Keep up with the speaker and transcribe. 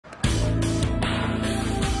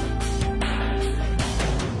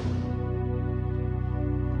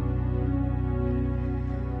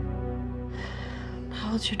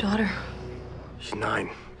How's your daughter? She's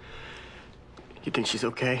 9. You think she's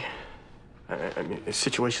okay? I mean, in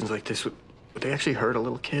situations like this, would they actually hurt a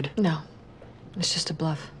little kid? No. It's just a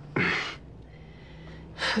bluff.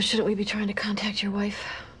 Shouldn't we be trying to contact your wife?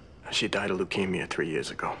 She died of leukemia 3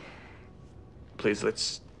 years ago. Please,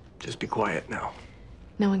 let's just be quiet now.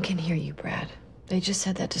 No one can hear you, Brad. They just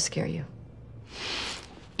said that to scare you.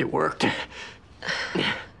 It worked.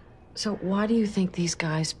 So why do you think these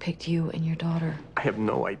guys picked you and your daughter? I have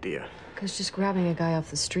no idea. Because just grabbing a guy off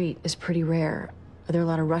the street is pretty rare. Are there a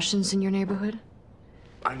lot of Russians in your neighborhood?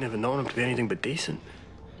 I've never known him to be anything but decent.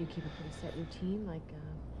 Do you keep a pretty set routine, like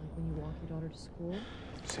when you walk your daughter to school?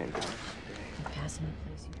 Same time. You pass any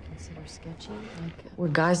place you'd consider sketchy? Like where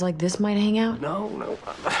guys like this might hang out? No.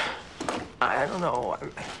 I don't know.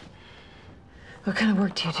 What kind of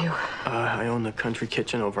work do you do? I own the country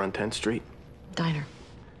kitchen over on 10th Street. Diner.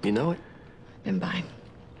 You know it? Been by.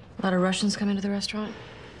 A lot of Russians come into the restaurant?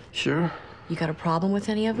 Sure. You got a problem with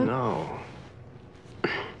any of them? No.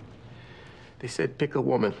 They said pick a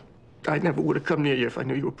woman. I never would have come near you if I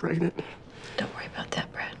knew you were pregnant. Don't worry about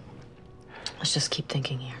that, Brad. Let's just keep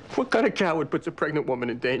thinking here. What kind of coward puts a pregnant woman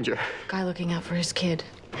in danger? Guy looking out for his kid.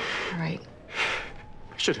 All right.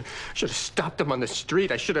 Should have stopped him on the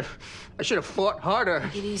street. I should have fought harder.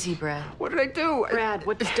 Take it easy, Brad. What did I do? Brad,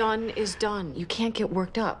 what's done is done. You can't get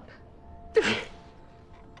worked up.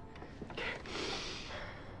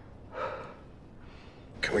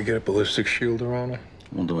 Can we get a ballistic shield around her?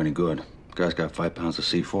 Won't do any good. Guy's got 5 pounds of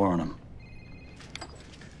C4 on him.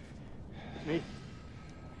 Me?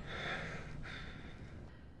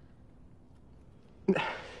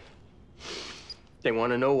 They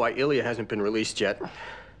want to know why Ilya hasn't been released yet.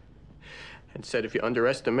 And said if you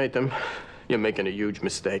underestimate them, you're making a huge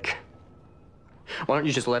mistake. Why don't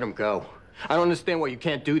you just let him go? I don't understand why you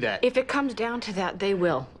can't do that. If it comes down to that, they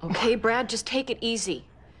will. Okay, Brad? Just take it easy.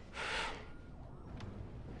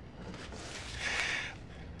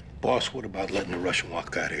 Boss, what about letting the Russian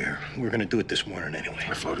walk out of here? We were gonna do it this morning anyway.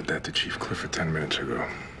 I floated that to Chief Clifford 10 minutes ago.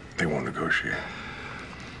 They won't negotiate.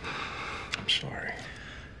 I'm sorry.